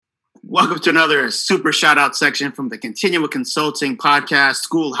Welcome to another super shout out section from the Continua Consulting Podcast,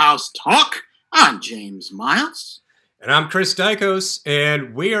 Schoolhouse Talk. I'm James Miles. And I'm Chris Dykos,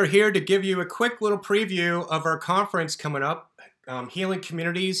 and we are here to give you a quick little preview of our conference coming up, Healing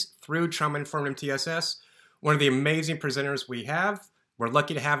Communities Through Trauma-Informed MTSS. One of the amazing presenters we're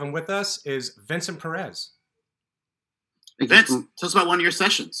lucky to have him with us, is Vincent Perez. Vince, tell us about one of your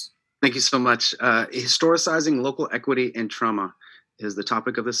sessions. Thank you so much. Historicizing local equity and trauma is the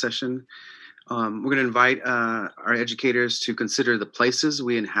topic of this session. We're going to invite our educators to consider the places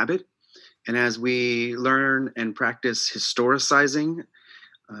we inhabit. And as we learn and practice historicizing,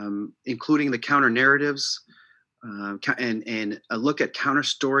 including the counter narratives and a look at counter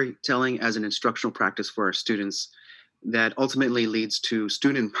storytelling as an instructional practice for our students, that ultimately leads to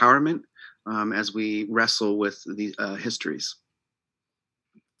student empowerment as we wrestle with the histories.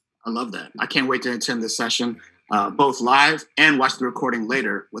 I love that. I can't wait to attend this session, both live and watch the recording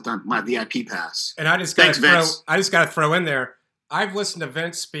later with my VIP pass. And I just got to throw in there, I've listened to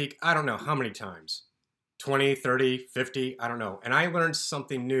Vince speak, I don't know how many times, 20, 30, 50, I don't know. And I learned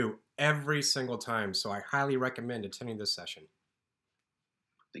something new every single time. So I highly recommend attending this session.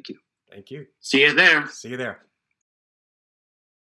 Thank you. Thank you. See you there. See you there.